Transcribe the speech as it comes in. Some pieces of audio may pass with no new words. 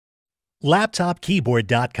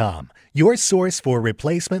LaptopKeyboard.com, your source for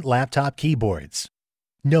replacement laptop keyboards.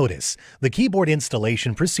 Notice, the keyboard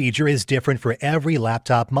installation procedure is different for every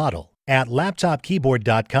laptop model. At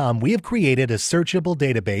LaptopKeyboard.com, we have created a searchable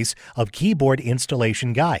database of keyboard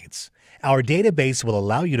installation guides. Our database will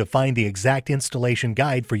allow you to find the exact installation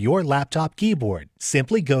guide for your laptop keyboard.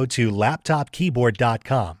 Simply go to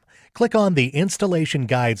LaptopKeyboard.com. Click on the Installation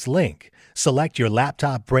Guides link, select your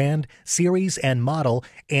laptop brand, series, and model,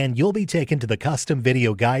 and you'll be taken to the custom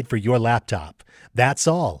video guide for your laptop. That's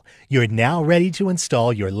all. You're now ready to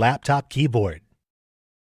install your laptop keyboard.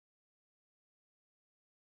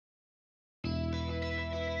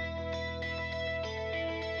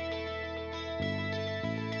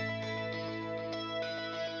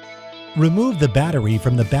 Remove the battery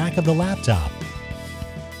from the back of the laptop.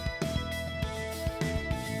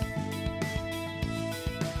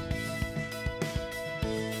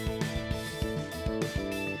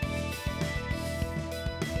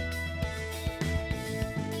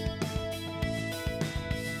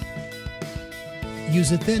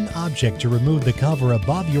 Use a thin object to remove the cover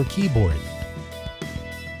above your keyboard.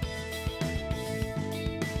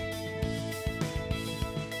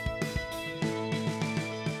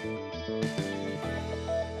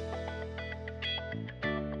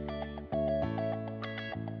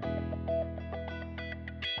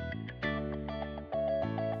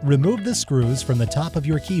 Remove the screws from the top of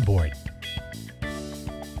your keyboard.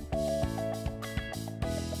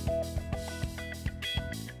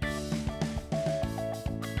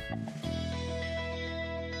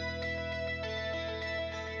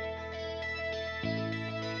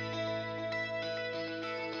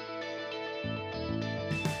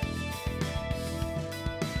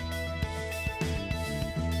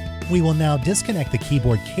 We will now disconnect the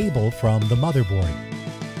keyboard cable from the motherboard.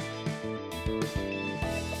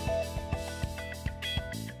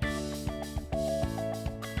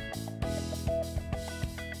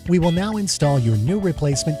 We will now install your new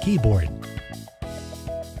replacement keyboard.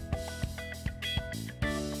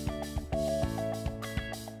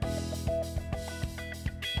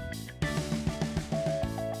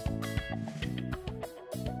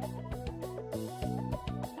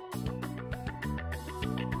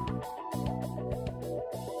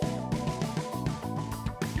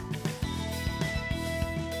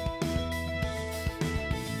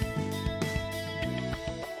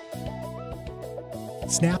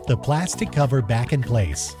 Snap the plastic cover back in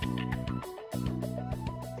place.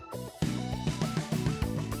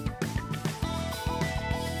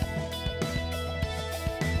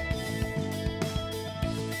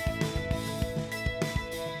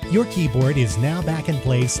 Your keyboard is now back in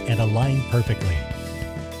place and aligned perfectly.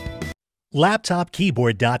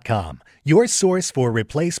 LaptopKeyboard.com, your source for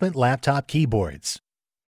replacement laptop keyboards.